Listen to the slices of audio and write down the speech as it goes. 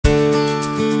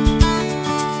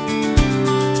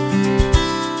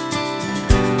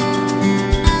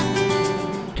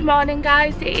morning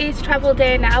guys, it is travel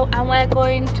day now and we're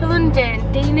going to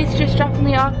London. Dean is just dropping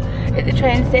me off at the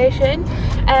train station.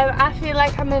 I feel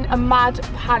like I'm in a mad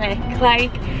panic,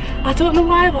 like I don't know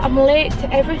why but I'm late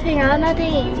to everything, aren't I,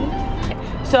 Dean?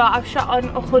 So I've shot on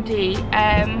a hoodie,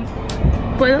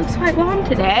 but it looks quite warm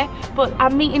today. But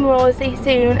I'm meeting Rosie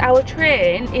soon. Our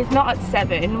train is not at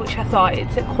 7, which I thought,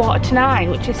 it's at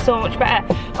 8:45, which is so much better.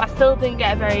 But I still didn't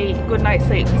get a very good night's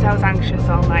sleep because I was anxious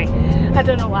all night. I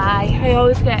don't know why. I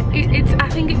always get, I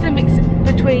think it's a mix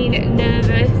between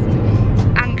nervous,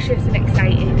 anxious and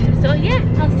excited. So yeah,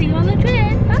 I'll see you on the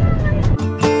train. Bye!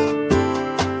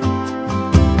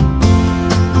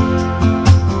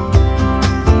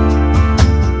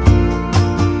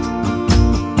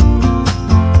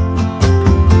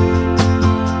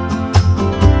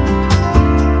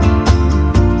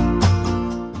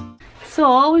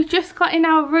 So we've just got in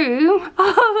our room.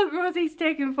 Oh, Rosie's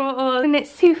taking photos and it's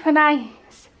super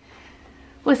nice.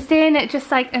 We're staying at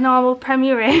just like a normal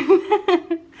Premier Inn.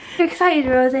 You excited,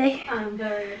 Rosie? I'm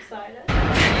very excited.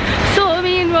 So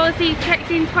me and Rosie checked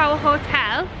into our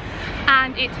hotel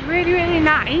and it's really, really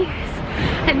nice.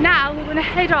 And now we're gonna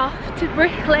head off to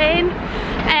Brick Lane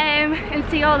and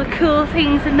see all the cool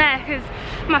things in there, because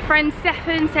my friend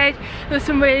Stefan said there's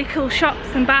some really cool shops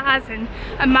and bars and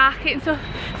a market and stuff.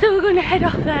 So we're gonna head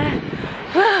off there.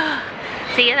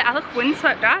 See you there. I look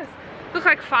windswept as. Look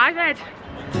like Fivehead.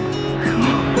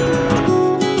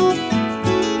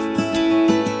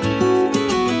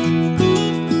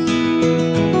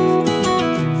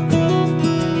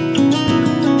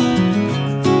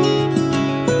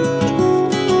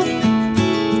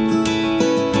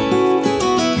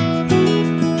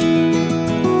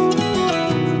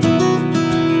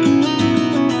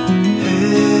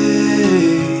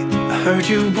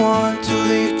 You want to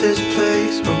leave this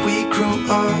place where we grew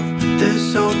up,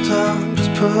 this old town,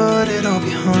 just put it all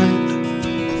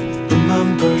behind.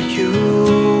 Remember you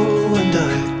and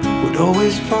I would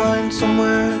always find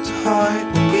somewhere to hide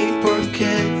when we were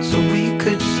kids, so we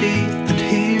could see and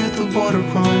hear the water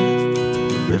run.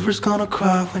 The river's gonna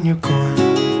cry when you're gone.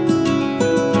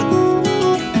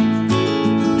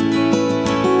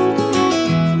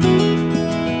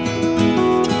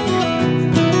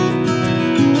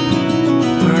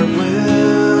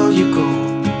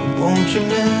 You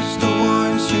miss the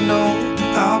ones you know.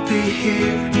 I'll be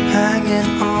here,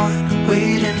 hanging on,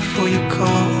 waiting for your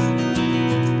call.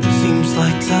 Seems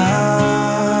like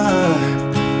time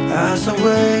as a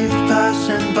wave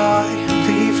passing by,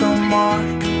 leave a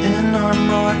mark in our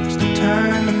minds to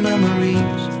turn to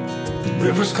memories. The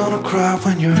river's gonna cry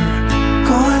when you're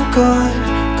gone, gone,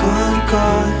 gone,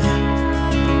 gone.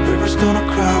 The river's gonna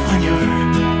cry when you're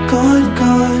gone,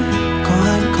 gone,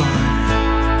 gone, gone.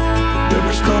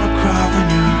 River's gonna cry when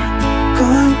you're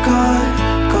gone, gone,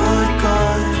 gone,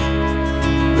 gone.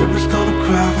 River's gonna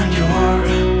cry when you're.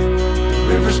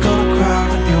 River's gonna cry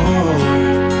when you're.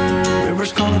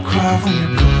 River's gonna cry when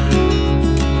you're gone.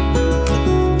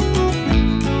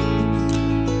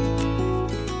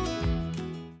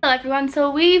 Hello everyone,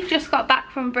 so we've just got back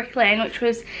from Brick Lane, which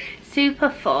was super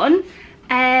fun.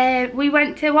 We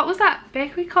went to, what was that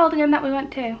bakery called again that we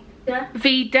went to?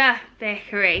 Vida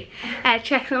Bakery.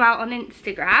 Check them out on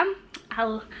Instagram.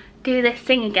 I'll do this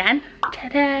thing again.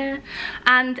 Ta-da!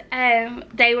 And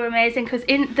they were amazing because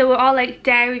they were all like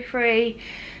dairy free,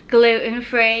 gluten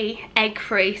free, egg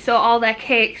free. So all their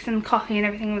cakes and coffee and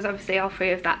everything was obviously all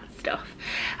free of that stuff.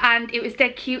 And it was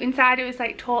dead cute inside. It was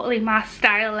like totally mass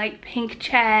style, like pink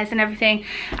chairs and everything.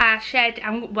 I shared,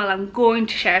 well, I'm going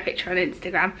to share a picture on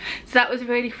Instagram, so that was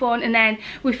really fun. And then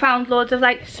we found loads of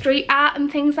like street art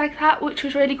and things like that, which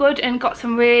was really good, and got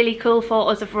some really cool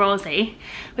photos of Rosie,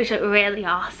 which look really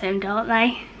awesome, don't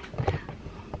they?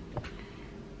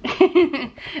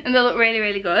 And they look really,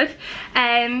 really good.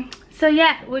 So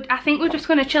yeah, I think we're just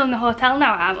going to chill in the hotel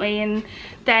now, aren't we? And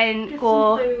then get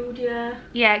go some food,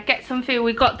 yeah, get some food.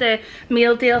 We got the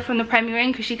meal deal from the Premier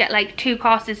Inn because you get like 2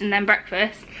 courses and then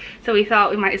breakfast. So we thought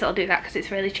we might as well do that because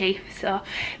it's really cheap. So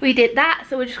we did that.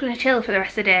 So we're just going to chill for the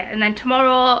rest of the day. And then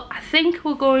tomorrow, I think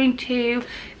we're going to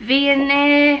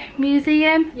V&A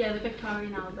Museum. Yeah, the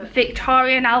Victorian Albert.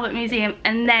 Victorian Albert Museum.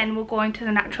 And then we're going to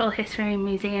the Natural History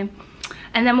Museum.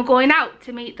 And then we're going out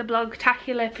to meet the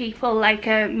Blogtacular people, like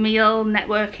a meal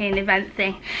networking event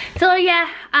thing. So yeah,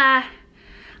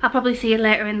 I'll probably see you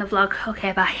later in the vlog.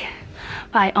 Okay, bye.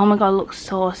 Bye. Oh my god, it looks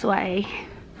so sweaty.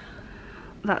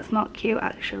 That's not cute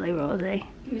actually, Rosie.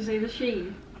 You see the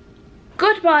sheen?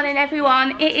 Good morning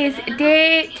everyone, it is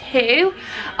day 2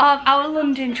 of our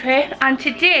London trip and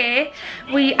today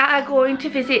we are going to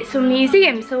visit some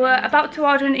museums. So we're about to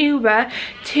order an Uber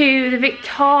to the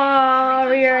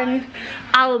Victorian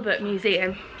Albert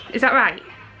Museum. Is that right?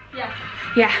 Yeah.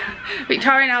 Yeah,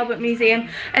 Victoria and Albert Museum,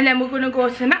 and then we're going to go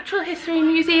to the Natural History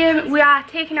Museum. We are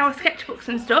taking our sketchbooks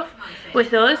and stuff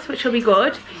with us, which will be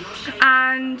good.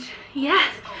 And yeah,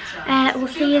 we'll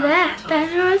see you there.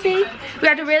 There's Rosie. We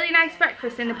had a really nice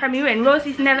breakfast in the Premier Inn.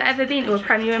 Rosie's never ever been to a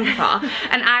Premier Inn before,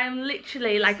 and I am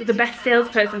literally like the best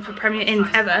salesperson for Premier Inns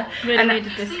ever. Really need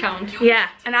a discount. Yeah,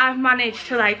 and I've managed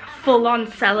to like full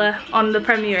on sell her on the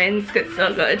Premier Inns because it's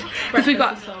so good. Because we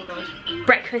got so good.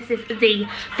 Breakfast is the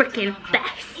freaking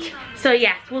best. So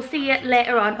yeah, we'll see you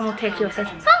later on and we'll take you upstairs.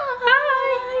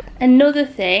 Bye! Another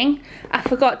thing, I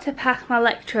forgot to pack my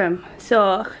lectrum.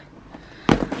 So,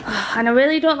 and I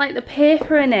really don't like the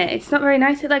paper in it. It's not very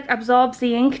nice. It like absorbs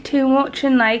the ink too much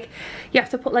and like you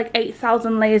have to put like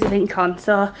 8,000 layers of ink on.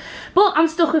 So, but I'm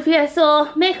stuck with you.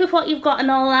 So make with what you've got and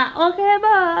all that. Okay,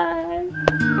 bye.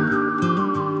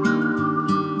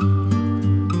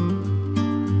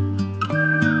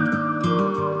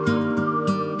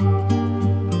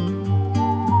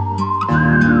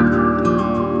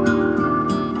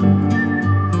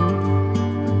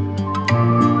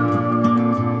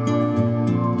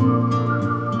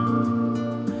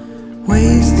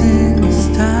 Wasting this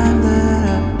time that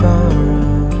I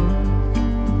borrowed,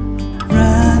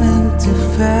 running too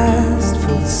fast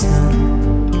for the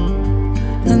sun,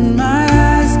 and my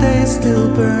eyes, they still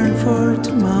burn for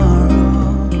tomorrow.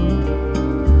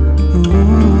 Ooh.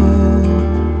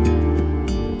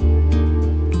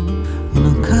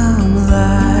 Wanna come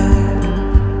alive.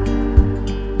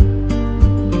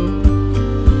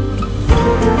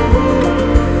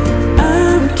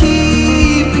 I'm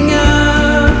keeping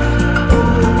up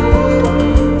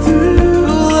through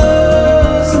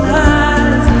lows and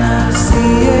highs, and I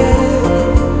see it.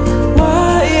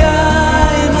 Why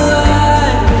I'm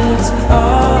alive, it's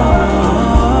all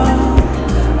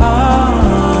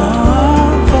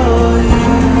for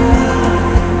you.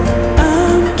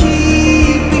 I'm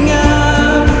keeping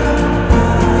up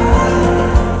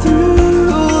through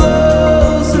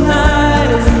lows and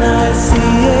highs, and I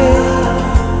see it.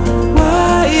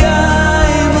 Why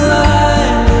I'm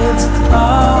alive, it's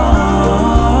all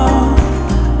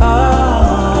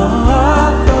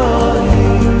for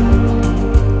you.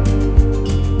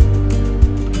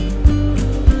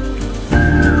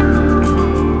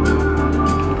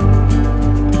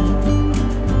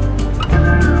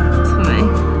 For me.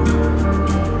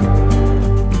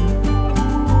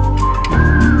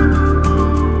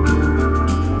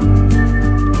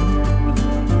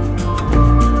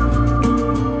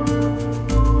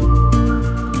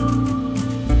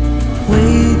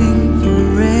 Waiting for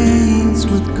rains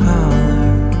with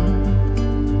color,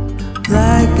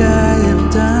 like I have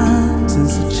done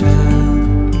since a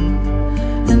child,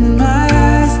 and my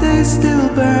eyes, they still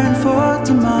burn for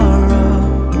tomorrow.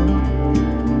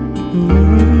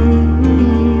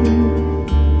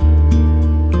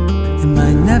 It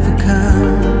might never come.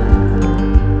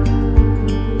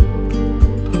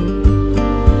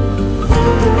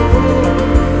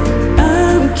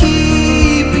 I'm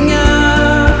keeping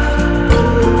up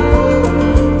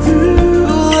through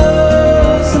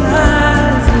lows and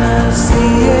highs, and I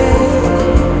see it.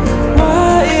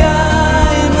 Why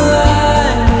I'm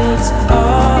alive, it's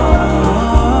all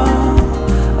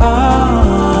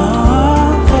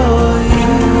for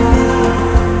you.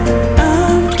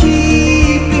 I'm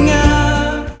keeping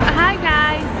up. Hi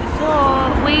guys, so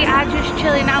we are just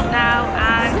chilling out now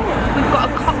and we've got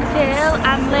a cocktail,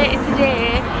 and later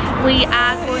today we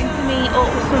are going to meet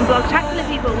up with some Blogtacular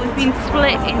people. We've been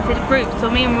split into groups, so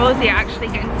me and Rosie are actually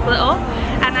getting split up,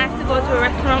 and I have to go to a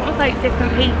restaurant with like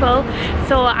different people.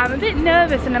 So I'm a bit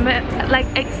nervous and I'm a bit like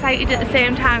excited at the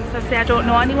same time, because obviously I don't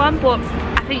know anyone, but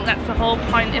I think that's the whole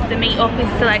point of the meet-up, is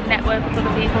to like network with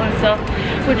other people and stuff.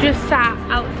 We're just sat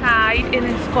outside in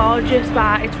this gorgeous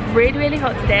bar. It's really, really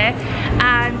hot today,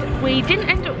 and we didn't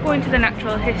end up going to the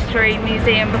Natural History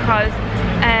Museum because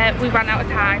we ran out of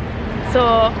time.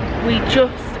 So we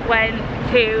just went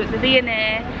to the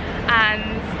V&A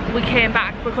and we came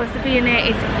back because the V&A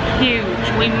is huge.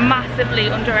 We massively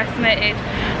underestimated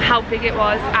how big it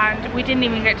was, and we didn't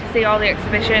even get to see all the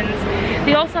exhibitions.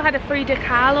 They also had a Frida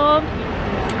Kahlo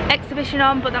exhibition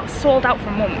on, but that was sold out for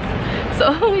a month,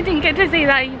 so we didn't get to see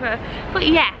that either. But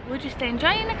yeah, we're just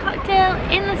enjoying a cocktail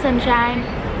in the sunshine.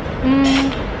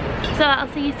 So I'll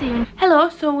see you soon. Hello,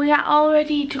 so we are all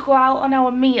ready to go out on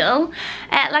our meal.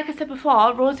 Like I said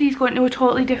before, Rosie's going to a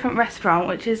totally different restaurant,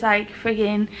 which is like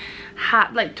friggin'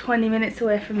 like 20 minutes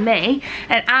away from me,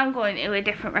 and I'm going to a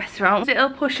different restaurant.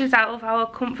 It'll push us out of our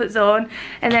comfort zone,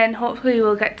 and then hopefully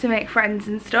we'll get to make friends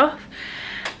and stuff.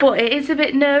 But it is a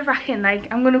bit nerve-wracking.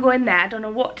 Like, I'm gonna go in there, I don't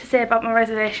know what to say about my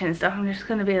reservation and stuff. I'm just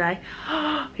gonna be like,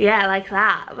 oh, yeah, like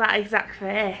that exact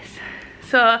face.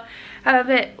 So I'm a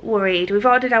bit worried. We've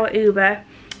ordered our Uber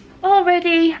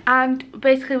already, and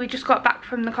basically we just got back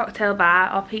from the cocktail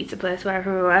bar or pizza place,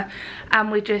 wherever we were,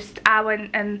 and I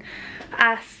went and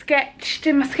I sketched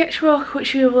in my sketchbook,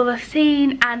 which you will have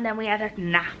seen, and then we had a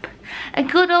nap, a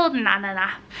good old nana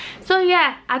nap. So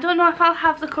yeah, I don't know if I'll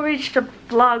have the courage to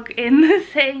vlog in the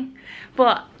thing,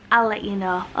 but I'll let you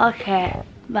know. Okay,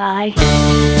 bye.